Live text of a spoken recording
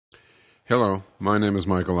Hello, my name is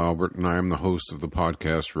Michael Albert, and I am the host of the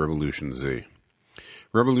podcast Revolution Z.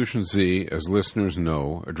 Revolution Z, as listeners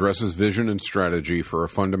know, addresses vision and strategy for a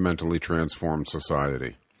fundamentally transformed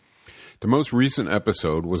society. The most recent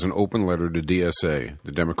episode was an open letter to DSA,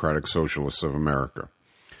 the Democratic Socialists of America.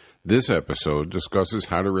 This episode discusses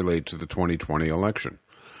how to relate to the 2020 election.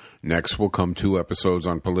 Next will come 2 episodes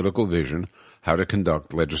on political vision, how to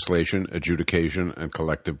conduct legislation, adjudication, and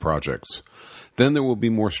collective projects. Then there will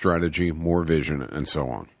be more strategy, more vision, and so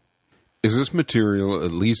on. Is this material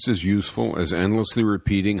at least as useful as endlessly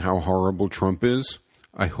repeating how horrible Trump is?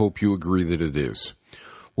 I hope you agree that it is.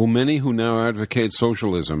 Will many who now advocate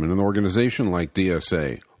socialism in an organization like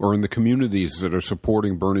DSA, or in the communities that are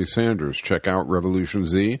supporting Bernie Sanders, check out Revolution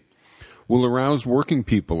Z? Will aroused working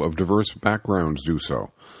people of diverse backgrounds do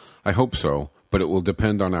so? I hope so, but it will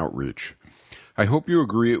depend on outreach. I hope you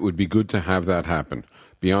agree it would be good to have that happen.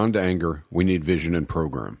 Beyond anger, we need vision and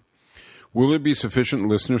program. Will there be sufficient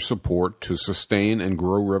listener support to sustain and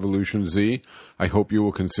grow Revolution Z? I hope you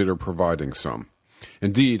will consider providing some.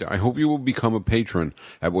 Indeed, I hope you will become a patron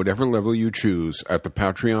at whatever level you choose at the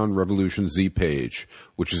Patreon Revolution Z page,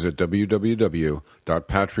 which is at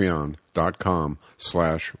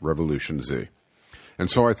www.patreon.com/revolutionz.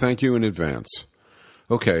 And so I thank you in advance.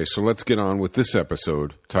 Okay, so let's get on with this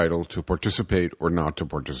episode titled To Participate or Not to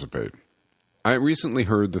Participate. I recently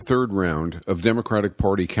heard the 3rd round of Democratic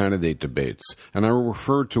Party candidate debates, and I will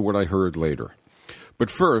refer to what I heard later. But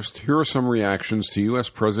first, here are some reactions to U.S.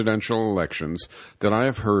 presidential elections that I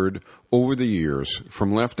have heard over the years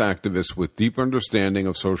from left activists with deep understanding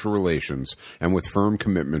of social relations and with firm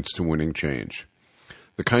commitments to winning change.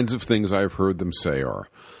 The kinds of things I have heard them say are,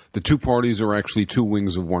 the 2 parties are actually 2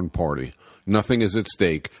 wings of one party. Nothing is at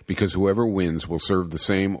stake because whoever wins will serve the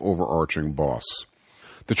same overarching boss.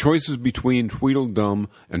 The choice is between Tweedledum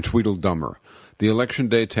and Tweedledummer. The election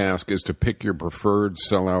day task is to pick your preferred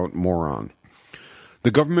sellout moron.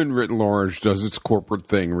 The government writ large does its corporate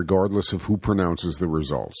thing regardless of who pronounces the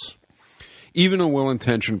results. Even a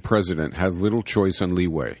well-intentioned president has little choice and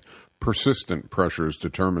leeway. Persistent pressures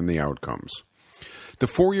determine the outcomes. The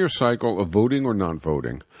 4-year cycle of voting or not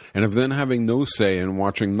voting, and of then having no say and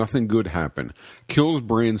watching nothing good happen, kills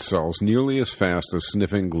brain cells nearly as fast as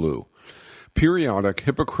sniffing glue. Periodic,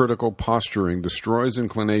 hypocritical posturing destroys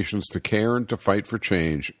inclinations to care and to fight for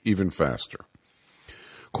change even faster.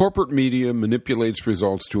 Corporate media manipulates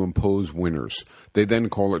results to impose winners. They then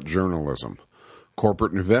call it journalism.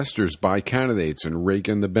 Corporate investors buy candidates and rake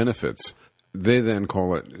in the benefits. They then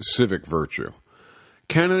call it civic virtue.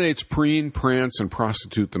 Candidates preen, prance, and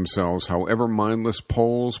prostitute themselves however mindless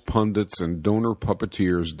polls, pundits, and donor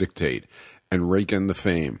puppeteers dictate, and rake in the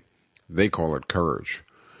fame. They call it courage.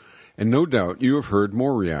 And no doubt you have heard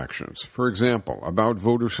more reactions, for example, about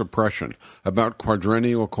voter suppression, about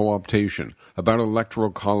quadrennial co-optation, about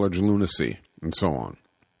electoral college lunacy, and so on.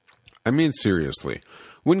 I mean seriously,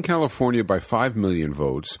 win California by 5 million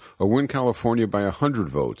votes, or win California by 100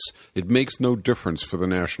 votes, it makes no difference for the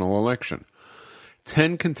national election.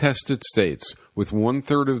 10 contested states, with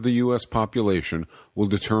 1/3 of the U.S. population, will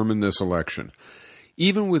determine this election.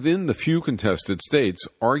 Even within the few contested states,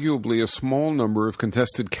 arguably a small number of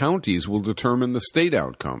contested counties will determine the state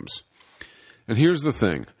outcomes. And here's the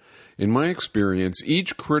thing. In my experience,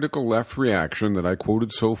 each critical left reaction that I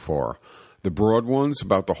quoted so far, the broad ones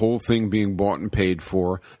about the whole thing being bought and paid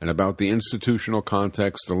for, and about the institutional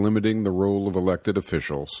context limiting the role of elected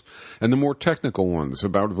officials, and the more technical ones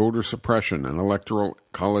about voter suppression and electoral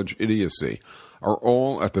college idiocy, are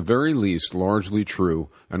all at the very least largely true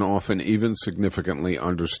and often even significantly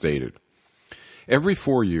understated. Every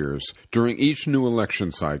 4 years, during each new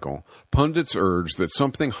election cycle, pundits urge that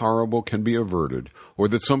something horrible can be averted or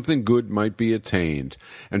that something good might be attained,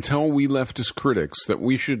 and tell we leftist critics that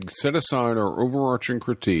we should set aside our overarching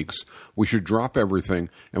critiques, we should drop everything,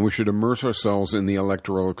 and we should immerse ourselves in the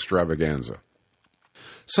electoral extravaganza.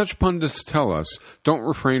 Such pundits tell us, don't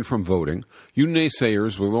refrain from voting. You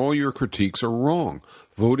naysayers with all your critiques are wrong.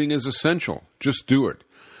 Voting is essential. Just do it.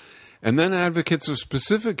 And then advocates of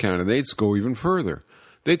specific candidates go even further.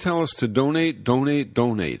 They tell us to donate, donate,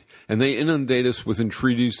 donate, and they inundate us with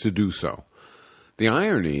entreaties to do so. The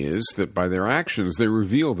irony is that by their actions they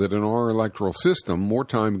reveal that in our electoral system more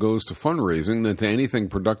time goes to fundraising than to anything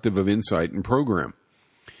productive of insight and program.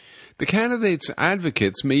 The candidates'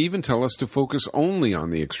 advocates may even tell us to focus only on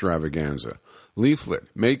the extravaganza. Leaflet,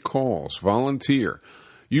 make calls, volunteer.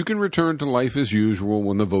 You can return to life as usual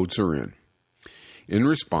when the votes are in. In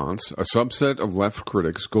response, a subset of left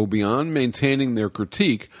critics go beyond maintaining their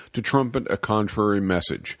critique to trumpet a contrary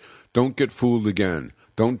message. Don't get fooled again.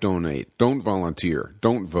 Don't donate. Don't volunteer.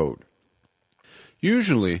 Don't vote.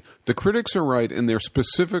 Usually, the critics are right in their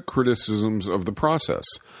specific criticisms of the process.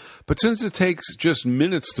 But since it takes just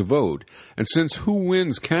minutes to vote, and since who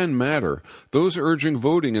wins can matter, those urging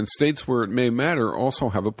voting in states where it may matter also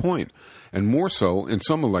have a point, and more so in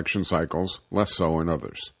some election cycles, less so in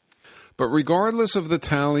others. But regardless of the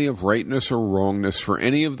tally of rightness or wrongness for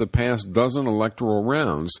any of the past dozen electoral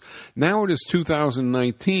rounds, now it is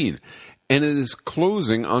 2019, and it is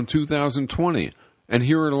closing on 2020, and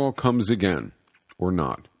here it all comes again. Or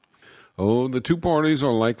not. Oh, the two parties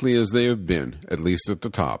are likely as they have been, at least at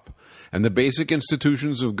the top, and the basic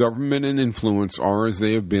institutions of government and influence are as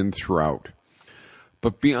they have been throughout.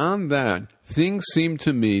 But beyond that, things seem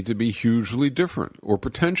to me to be hugely different, or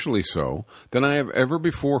potentially so, than I have ever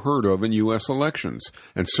before heard of in U.S. elections,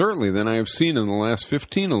 and certainly than I have seen in the last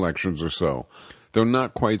 15 elections or so, though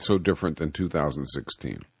not quite so different than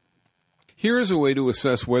 2016. Here is a way to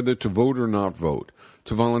assess whether to vote or not vote,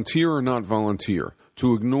 to volunteer or not volunteer,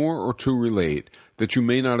 to ignore or to relate, that you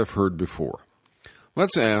may not have heard before.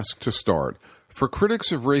 Let's ask, to start, for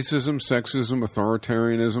critics of racism, sexism,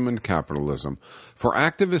 authoritarianism, and capitalism, for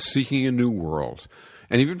activists seeking a new world,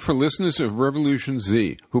 and even for listeners of Revolution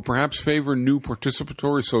Z, who perhaps favor new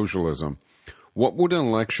participatory socialism, what would an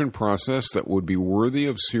election process that would be worthy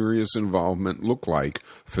of serious involvement look like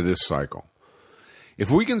for this cycle? If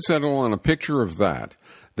we can settle on a picture of that,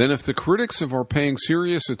 then if the critics of our paying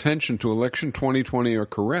serious attention to election 2020 are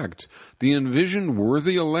correct, the envisioned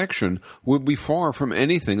worthy election would be far from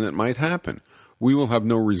anything that might happen. We will have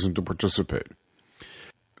no reason to participate.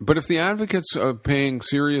 But if the advocates of paying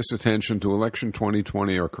serious attention to election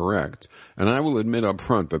 2020 are correct, and I will admit up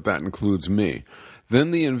front that that includes me, then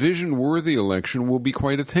the envisioned worthy election will be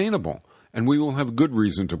quite attainable, and we will have good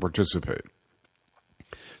reason to participate.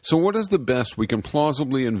 So what is the best we can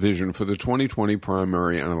plausibly envision for the 2020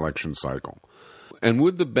 primary and election cycle? And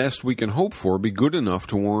would the best we can hope for be good enough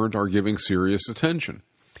to warrant our giving serious attention?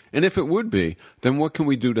 And if it would be, then what can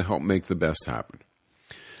we do to help make the best happen?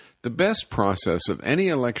 The best process of any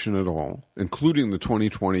election at all, including the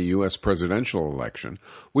 2020 U.S. presidential election,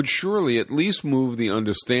 would surely at least move the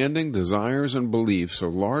understanding, desires, and beliefs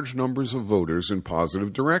of large numbers of voters in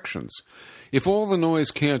positive directions. If all the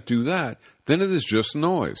noise can't do that, then it is just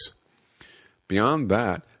noise. Beyond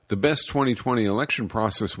that, the best 2020 election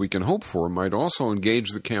process we can hope for might also engage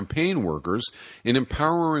the campaign workers in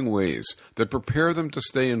empowering ways that prepare them to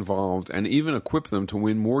stay involved and even equip them to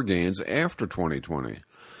win more gains after 2020.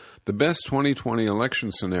 The best 2020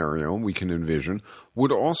 election scenario we can envision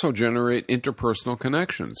would also generate interpersonal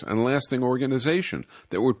connections and lasting organization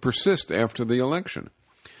that would persist after the election.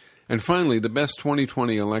 And finally, the best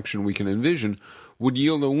 2020 election we can envision would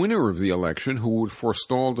yield a winner of the election who would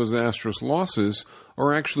forestall disastrous losses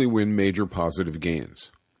or actually win major positive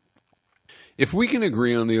gains. If we can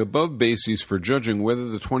agree on the above bases for judging whether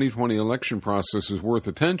the 2020 election process is worth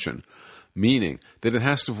attention, meaning that it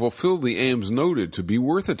has to fulfill the aims noted to be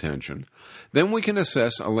worth attention, then we can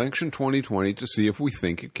assess election 2020 to see if we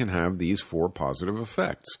think it can have these four positive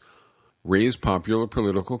effects. Raise popular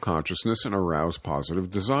political consciousness and arouse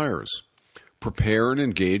positive desires. Prepare and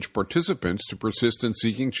engage participants to persist in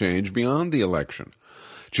seeking change beyond the election.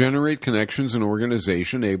 Generate connections and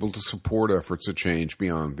organization able to support efforts at change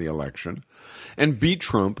beyond the election. And beat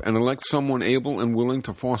Trump and elect someone able and willing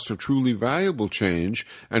to foster truly valuable change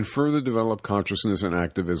and further develop consciousness and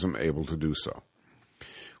activism able to do so.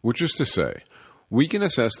 Which is to say, we can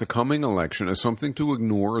assess the coming election as something to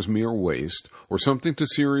ignore as mere waste, or something to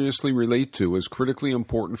seriously relate to as critically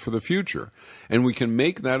important for the future, and we can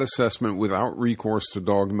make that assessment without recourse to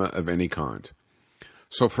dogma of any kind.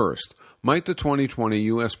 So first, might the 2020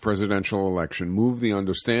 U.S. presidential election move the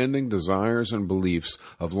understanding, desires, and beliefs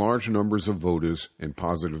of large numbers of voters in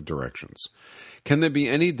positive directions? Can there be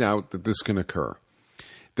any doubt that this can occur?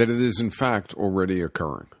 That it is in fact already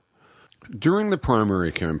occurring? During the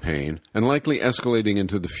primary campaign, and likely escalating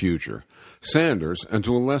into the future, Sanders, and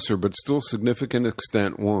to a lesser but still significant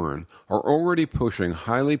extent Warren, are already pushing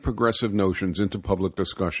highly progressive notions into public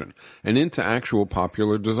discussion and into actual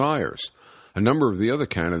popular desires. A number of the other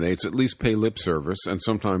candidates at least pay lip service, and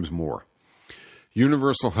sometimes more.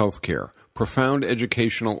 Universal health care, profound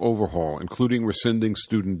educational overhaul, including rescinding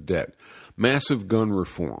student debt, massive gun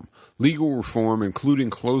reform, legal reform including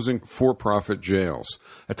closing for-profit jails,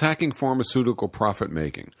 attacking pharmaceutical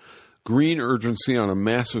profit-making, green urgency on a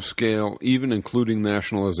massive scale, even including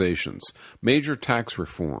nationalizations, major tax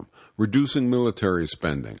reform, reducing military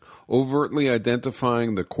spending, overtly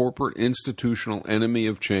identifying the corporate institutional enemy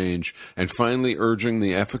of change, and finally urging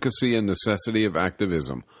the efficacy and necessity of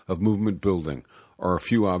activism, of movement building, are a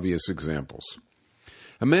few obvious examples.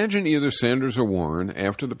 Imagine either Sanders or Warren,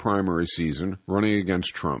 after the primary season, running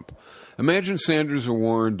against Trump. Imagine Sanders or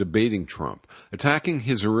Warren debating Trump, attacking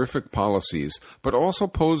his horrific policies, but also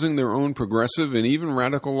posing their own progressive and even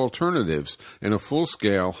radical alternatives in a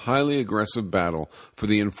full-scale, highly aggressive battle for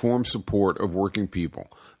the informed support of working people,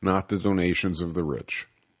 not the donations of the rich.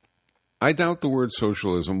 I doubt the word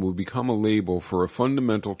socialism will become a label for a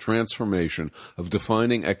fundamental transformation of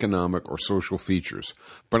defining economic or social features,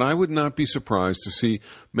 but I would not be surprised to see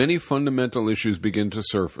many fundamental issues begin to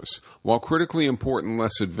surface, while critically important,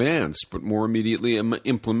 less advanced, but more immediately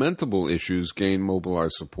implementable issues gain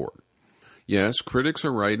mobilized support. Yes, critics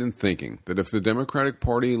are right in thinking that if the Democratic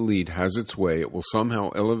Party elite has its way, it will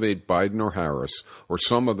somehow elevate Biden or Harris or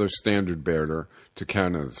some other standard-bearer to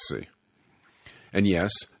candidacy. And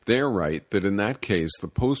yes, they are right that in that case, the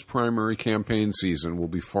post-primary campaign season will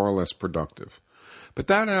be far less productive. But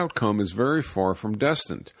that outcome is very far from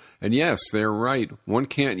destined. And yes, they are right, one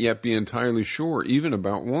can't yet be entirely sure even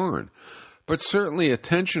about Warren. But certainly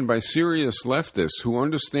attention by serious leftists who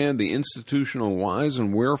understand the institutional whys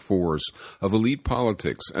and wherefores of elite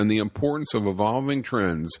politics and the importance of evolving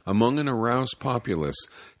trends among an aroused populace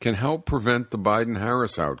can help prevent the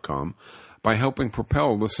Biden-Harris outcome by helping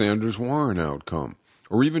propel the Sanders-Warren outcome,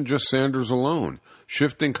 or even just Sanders alone,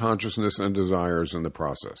 shifting consciousness and desires in the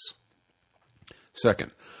process. Second,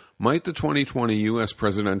 might the 2020 U.S.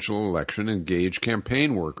 presidential election engage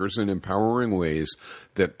campaign workers in empowering ways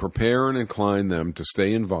that prepare and incline them to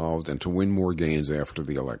stay involved and to win more gains after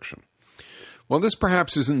the election? While this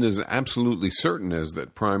perhaps isn't as absolutely certain as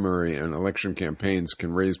that primary and election campaigns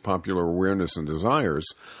can raise popular awareness and desires,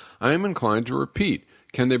 I am inclined to repeat,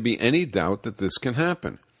 can there be any doubt that this can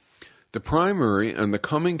happen? The primary and the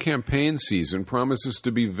coming campaign season promises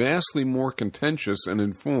to be vastly more contentious and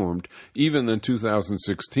informed even than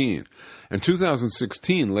 2016, and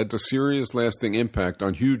 2016 led to serious lasting impact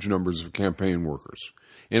on huge numbers of campaign workers.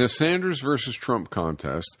 In a Sanders versus Trump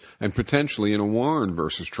contest, and potentially in a Warren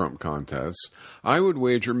versus Trump contest, I would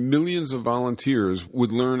wager millions of volunteers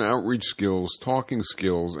would learn outreach skills, talking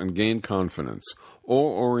skills, and gain confidence,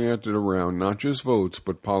 all oriented around not just votes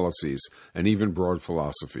but policies and even broad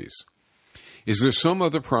philosophies. Is there some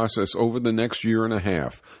other process over the next year and a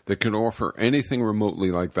half that could offer anything remotely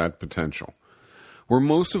like that potential? Were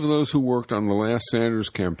most of those who worked on the last Sanders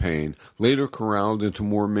campaign later corralled into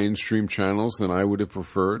more mainstream channels than I would have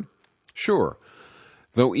preferred? Sure,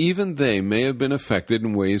 though even they may have been affected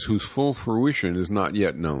in ways whose full fruition is not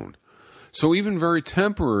yet known. So even very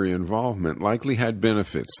temporary involvement likely had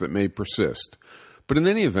benefits that may persist. But in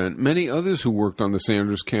any event, many others who worked on the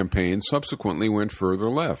Sanders campaign subsequently went further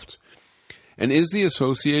left. And is the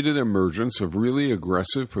associated emergence of really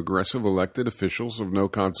aggressive, progressive elected officials of no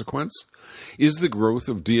consequence? Is the growth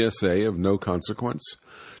of DSA of no consequence?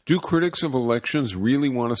 Do critics of elections really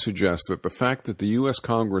want to suggest that the fact that the U.S.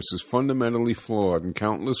 Congress is fundamentally flawed in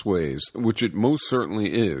countless ways, which it most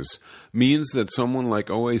certainly is, means that someone like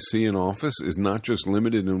OAC in office is not just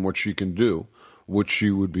limited in what she can do, which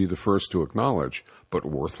she would be the first to acknowledge, but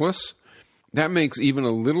worthless? That makes even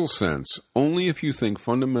a little sense only if you think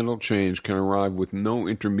fundamental change can arrive with no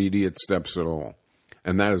intermediate steps at all,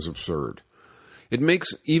 and that is absurd. It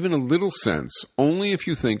makes even a little sense only if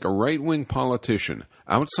you think a right-wing politician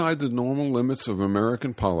outside the normal limits of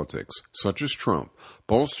American politics, such as Trump,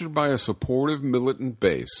 bolstered by a supportive militant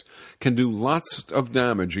base, can do lots of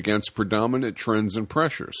damage against predominant trends and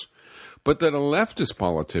pressures, but that a leftist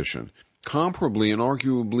politician, comparably and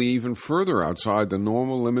arguably even further outside the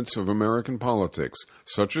normal limits of American politics,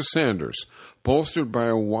 such as Sanders, bolstered by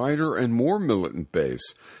a wider and more militant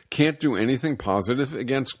base, can't do anything positive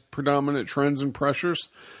against predominant trends and pressures?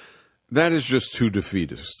 That is just too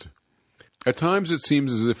defeatist. At times it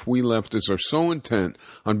seems as if we leftists are so intent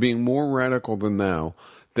on being more radical than thou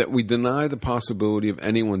that we deny the possibility of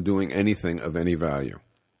anyone doing anything of any value.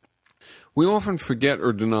 We often forget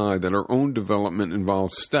or deny that our own development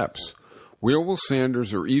involves steps. Where will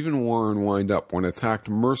Sanders or even Warren wind up when attacked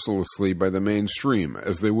mercilessly by the mainstream,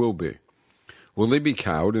 as they will be? Will they be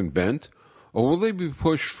cowed and bent, or will they be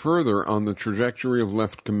pushed further on the trajectory of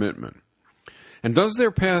left commitment? And does their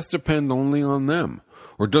path depend only on them,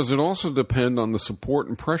 or does it also depend on the support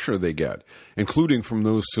and pressure they get, including from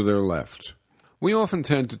those to their left? We often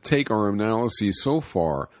tend to take our analyses so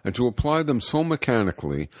far and to apply them so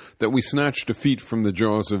mechanically that we snatch defeat from the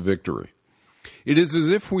jaws of victory. It is as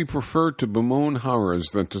if we prefer to bemoan horrors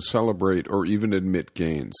than to celebrate or even admit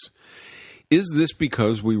gains. Is this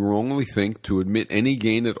because we wrongly think to admit any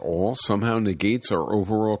gain at all somehow negates our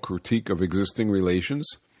overall critique of existing relations?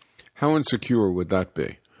 How insecure would that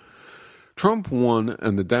be? Trump won,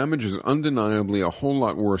 and the damage is undeniably a whole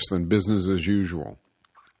lot worse than business as usual.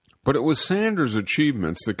 But it was Sanders'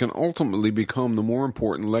 achievements that can ultimately become the more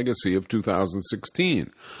important legacy of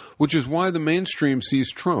 2016, which is why the mainstream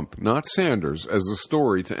sees Trump, not Sanders, as the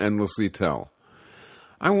story to endlessly tell.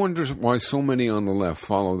 I wonder why so many on the left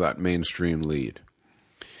follow that mainstream lead.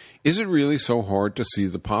 Is it really so hard to see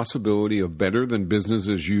the possibility of better than business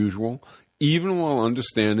as usual, even while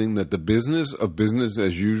understanding that the business of business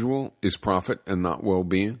as usual is profit and not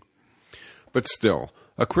well-being? But still,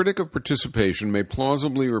 a critic of participation may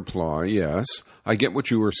plausibly reply, yes, I get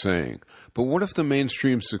what you are saying, but what if the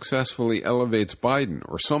mainstream successfully elevates Biden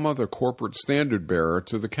or some other corporate standard bearer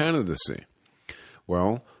to the candidacy?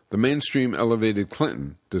 Well, the mainstream elevated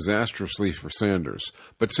Clinton, disastrously for Sanders,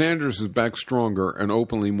 but Sanders is back stronger and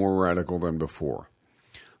openly more radical than before.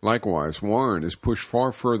 Likewise, Warren is pushed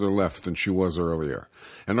far further left than she was earlier,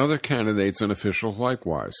 and other candidates and officials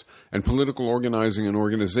likewise, and political organizing and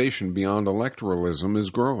organization beyond electoralism is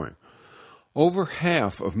growing. Over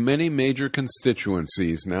half of many major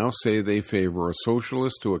constituencies now say they favor a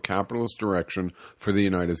socialist to a capitalist direction for the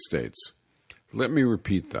United States. Let me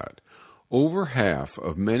repeat that. Over half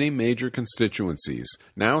of many major constituencies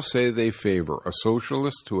now say they favor a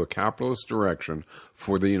socialist to a capitalist direction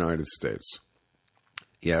for the United States.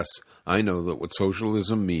 Yes, I know that what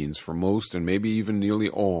socialism means for most and maybe even nearly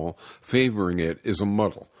all favoring it is a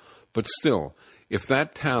muddle. But still, if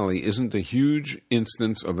that tally isn't a huge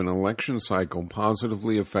instance of an election cycle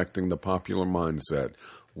positively affecting the popular mindset,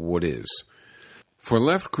 what is? For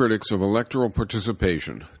left critics of electoral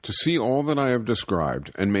participation, to see all that I have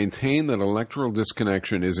described and maintain that electoral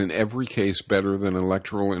disconnection is in every case better than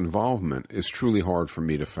electoral involvement is truly hard for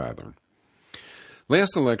me to fathom.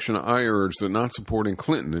 Last election, I urged that not supporting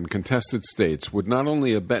Clinton in contested states would not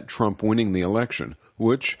only abet Trump winning the election,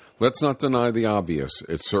 which, let's not deny the obvious,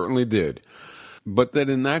 it certainly did, but that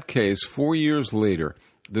in that case, 4 years later,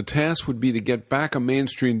 the task would be to get back a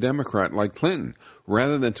mainstream Democrat like Clinton,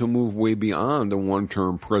 rather than to move way beyond a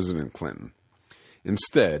one-term President Clinton.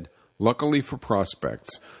 Instead, luckily for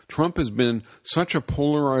prospects, Trump has been such a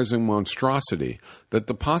polarizing monstrosity that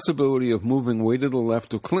the possibility of moving way to the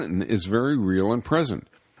left of Clinton is very real and present,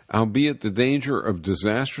 albeit the danger of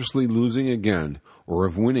disastrously losing again or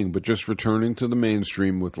of winning but just returning to the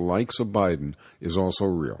mainstream with the likes of Biden is also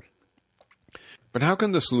real. But how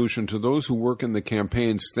can the solution to those who work in the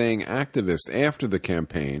campaign staying activist after the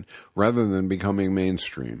campaign rather than becoming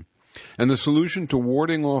mainstream, and the solution to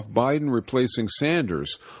warding off Biden replacing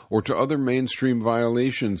Sanders or to other mainstream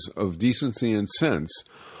violations of decency and sense,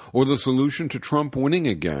 or the solution to Trump winning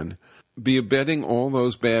again, be abetting all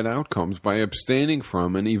those bad outcomes by abstaining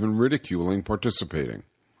from and even ridiculing participating?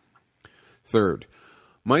 Third,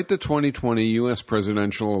 might the 2020 U.S.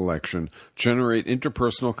 presidential election generate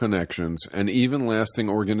interpersonal connections and even lasting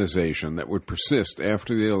organization that would persist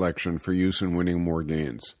after the election for use in winning more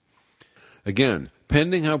gains? Again,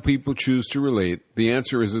 pending how people choose to relate, the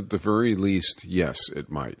answer is at the very least, yes,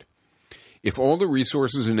 it might. If all the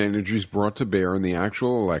resources and energies brought to bear in the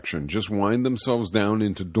actual election just wind themselves down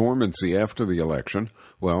into dormancy after the election,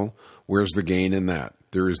 well, where's the gain in that?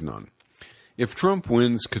 There is none. If Trump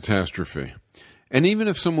wins, catastrophe. And even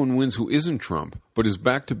if someone wins who isn't Trump, but is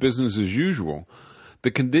back to business as usual,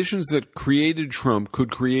 the conditions that created Trump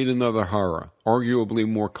could create another horror, arguably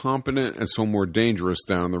more competent and so more dangerous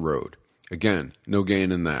down the road. Again, no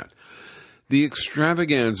gain in that. The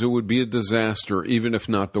extravaganza would be a disaster, even if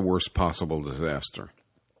not the worst possible disaster.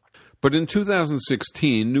 But in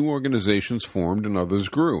 2016, new organizations formed and others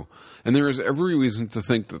grew, and there is every reason to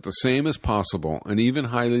think that the same is possible and even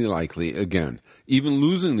highly likely again, even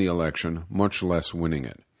losing the election, much less winning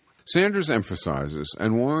it. Sanders emphasizes,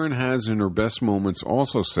 and Warren has in her best moments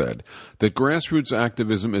also said, that grassroots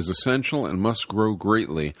activism is essential and must grow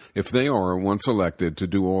greatly if they are, once elected, to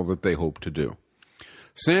do all that they hope to do.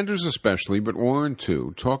 Sanders especially, but Warren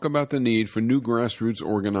too, talk about the need for new grassroots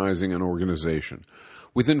organizing and organization.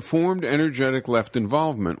 With informed, energetic left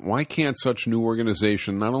involvement, why can't such new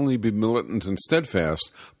organization not only be militant and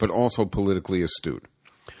steadfast, but also politically astute?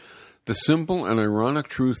 The simple and ironic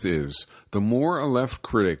truth is, the more a left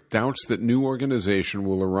critic doubts that new organization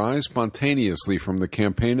will arise spontaneously from the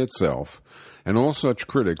campaign itself, and all such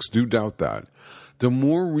critics do doubt that, the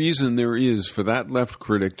more reason there is for that left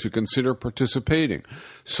critic to consider participating,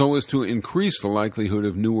 so as to increase the likelihood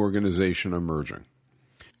of new organization emerging.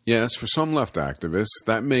 Yes, for some left activists,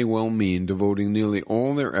 that may well mean devoting nearly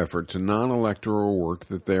all their effort to non-electoral work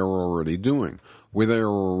that they are already doing, where they are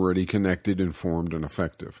already connected, informed, and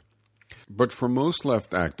effective. But for most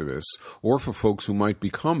left activists, or for folks who might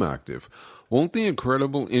become active, won't the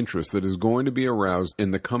incredible interest that is going to be aroused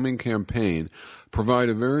in the coming campaign provide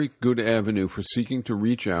a very good avenue for seeking to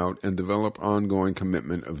reach out and develop ongoing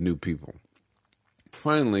commitment of new people?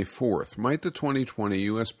 Finally, fourth, might the 2020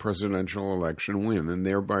 U.S. presidential election win and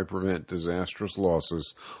thereby prevent disastrous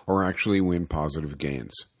losses or actually win positive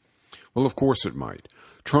gains? Well, of course it might.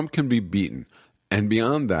 Trump can be beaten. And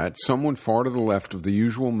beyond that, someone far to the left of the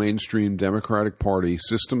usual mainstream Democratic Party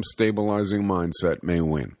system-stabilizing mindset may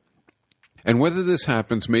win. And whether this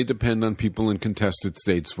happens may depend on people in contested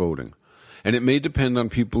states voting. And it may depend on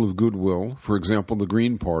people of goodwill, for example, the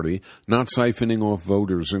Green Party, not siphoning off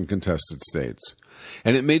voters in contested states.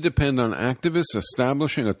 And it may depend on activists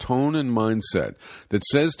establishing a tone and mindset that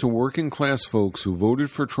says to working-class folks who voted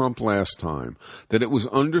for Trump last time that it was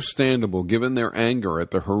understandable given their anger at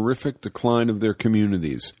the horrific decline of their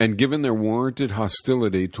communities and given their warranted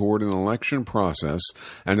hostility toward an election process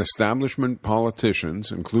and establishment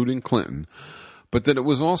politicians, including Clinton, but that it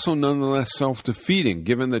was also nonetheless self-defeating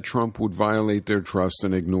given that Trump would violate their trust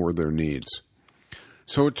and ignore their needs.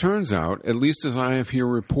 So it turns out, at least as I have here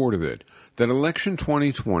reported it, that election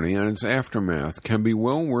 2020 and its aftermath can be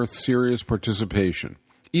well worth serious participation,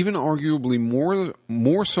 even arguably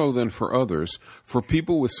more so than for others, for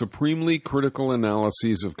people with supremely critical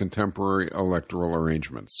analyses of contemporary electoral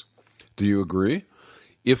arrangements. Do you agree?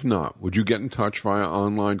 If not, would you get in touch via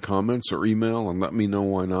online comments or email and let me know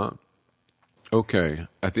why not? Okay,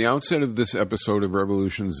 at the outset of this episode of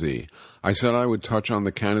Revolution Z, I said I would touch on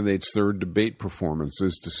the candidates' third debate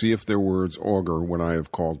performances to see if their words augur what I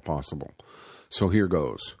have called possible. So here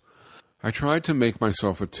goes. I tried to make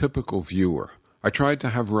myself a typical viewer. I tried to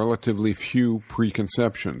have relatively few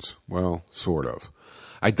preconceptions. Well, sort of.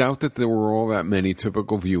 I doubt that there were all that many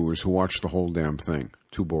typical viewers who watched the whole damn thing.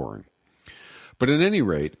 Too boring. But at any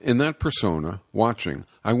rate, in that persona, watching,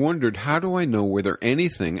 I wondered how do I know whether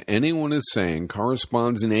anything anyone is saying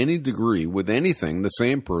corresponds in any degree with anything the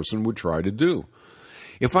same person would try to do.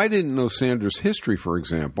 If I didn't know Sanders' history, for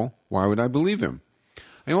example, why would I believe him?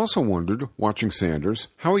 I also wondered, watching Sanders,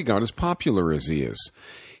 how he got as popular as he is.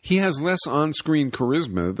 He has less on-screen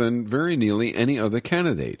charisma than very nearly any other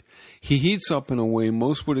candidate. He heats up in a way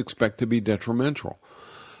most would expect to be detrimental.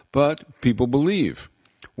 But people believe.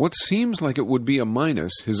 What seems like it would be a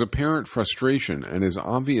minus, his apparent frustration and his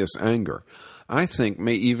obvious anger, I think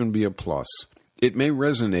may even be a plus. It may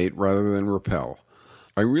resonate rather than repel.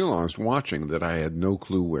 I realized watching that I had no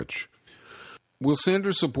clue which. Will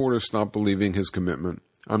Sanders supporters stop believing his commitment?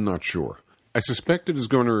 I'm not sure. I suspect it is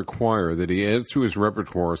going to require that he adds to his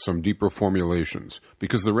repertoire some deeper formulations,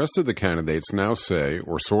 because the rest of the candidates now say,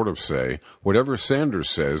 or sort of say, whatever Sanders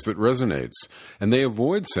says that resonates, and they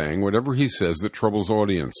avoid saying whatever he says that troubles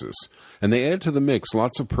audiences, and they add to the mix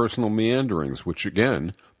lots of personal meanderings, which,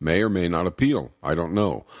 again, may or may not appeal. I don't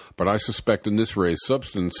know, but I suspect in this race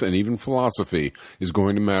substance and even philosophy is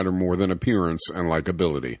going to matter more than appearance and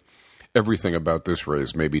likability. Everything about this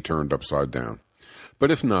race may be turned upside down. But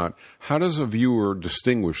if not, how does a viewer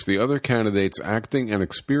distinguish the other candidates' acting and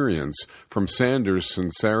experience from Sanders'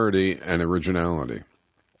 sincerity and originality?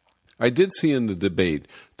 I did see in the debate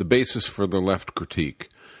the basis for the left critique.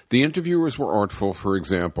 The interviewers were artful, for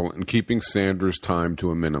example, in keeping Sanders' time to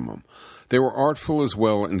a minimum. They were artful as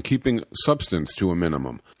well in keeping substance to a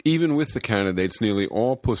minimum, even with the candidates nearly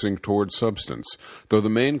all pushing towards substance, though the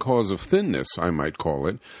main cause of thinness, I might call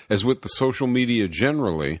it, as with the social media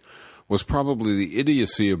generally, was probably the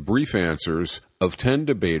idiocy of brief answers, of 10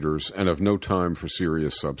 debaters, and of no time for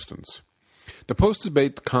serious substance. The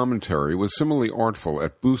post-debate commentary was similarly artful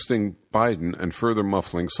at boosting Biden and further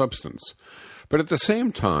muffling substance, but at the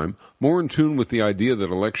same time, more in tune with the idea that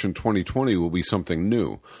election 2020 will be something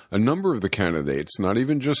new. A number of the candidates, not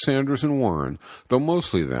even just Sanders and Warren, though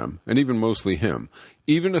mostly them, and even mostly him,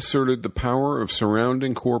 even asserted the power of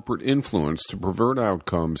surrounding corporate influence to pervert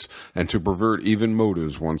outcomes and to pervert even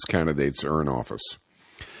motives once candidates are in office.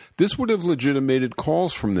 This would have legitimated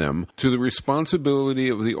calls from them to the responsibility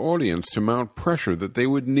of the audience to mount pressure that they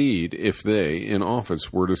would need if they, in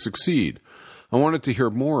office, were to succeed. I wanted to hear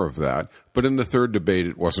more of that, but in the third debate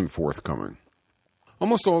it wasn't forthcoming.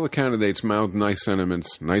 Almost all the candidates mouthed nice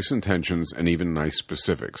sentiments, nice intentions, and even nice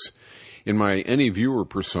specifics. In my any viewer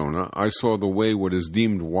persona, I saw the way what is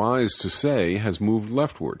deemed wise to say has moved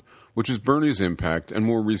leftward, which is Bernie's impact and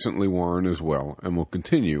more recently Warren as well, and will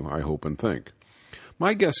continue, I hope and think.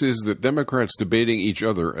 My guess is that Democrats debating each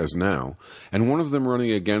other as now, and one of them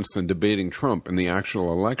running against and debating Trump in the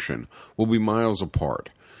actual election, will be miles apart.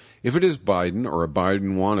 If it is Biden or a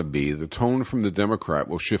Biden wannabe, the tone from the Democrat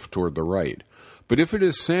will shift toward the right. But if it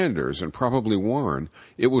is Sanders and probably Warren,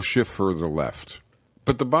 it will shift further left.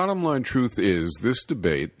 But the bottom line truth is, this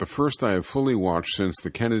debate, the first I have fully watched since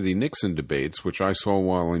the Kennedy-Nixon debates, which I saw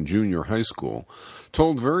while in junior high school,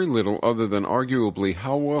 told very little other than arguably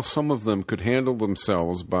how well some of them could handle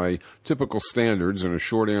themselves by typical standards in a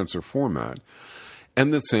short answer format,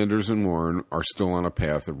 and that Sanders and Warren are still on a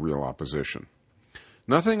path of real opposition.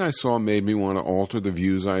 Nothing I saw made me want to alter the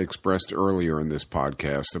views I expressed earlier in this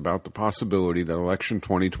podcast about the possibility that election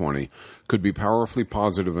 2020 could be powerfully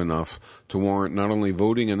positive enough to warrant not only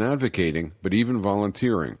voting and advocating, but even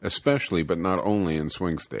volunteering, especially but not only in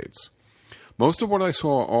swing states. Most of what I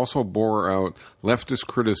saw also bore out leftist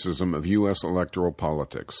criticism of U.S. electoral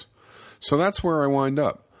politics. So that's where I wind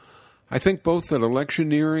up. I think both that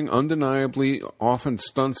electioneering undeniably often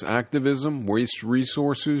stunts activism, wastes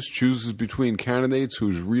resources, chooses between candidates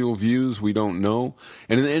whose real views we don't know,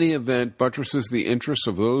 and in any event buttresses the interests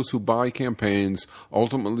of those who buy campaigns,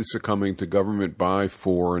 ultimately succumbing to government by,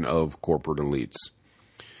 for, and of corporate elites.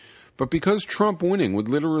 But because Trump winning would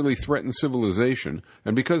literally threaten civilization,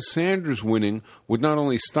 and because Sanders winning would not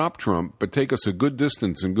only stop Trump but take us a good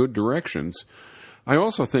distance in good directions, I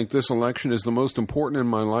also think this election is the most important in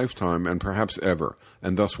my lifetime and perhaps ever,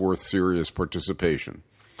 and thus worth serious participation.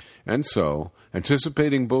 And so,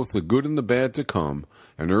 anticipating both the good and the bad to come,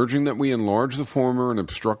 and urging that we enlarge the former and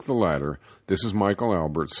obstruct the latter, this is Michael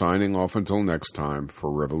Albert signing off until next time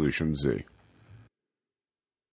for Revolution Z.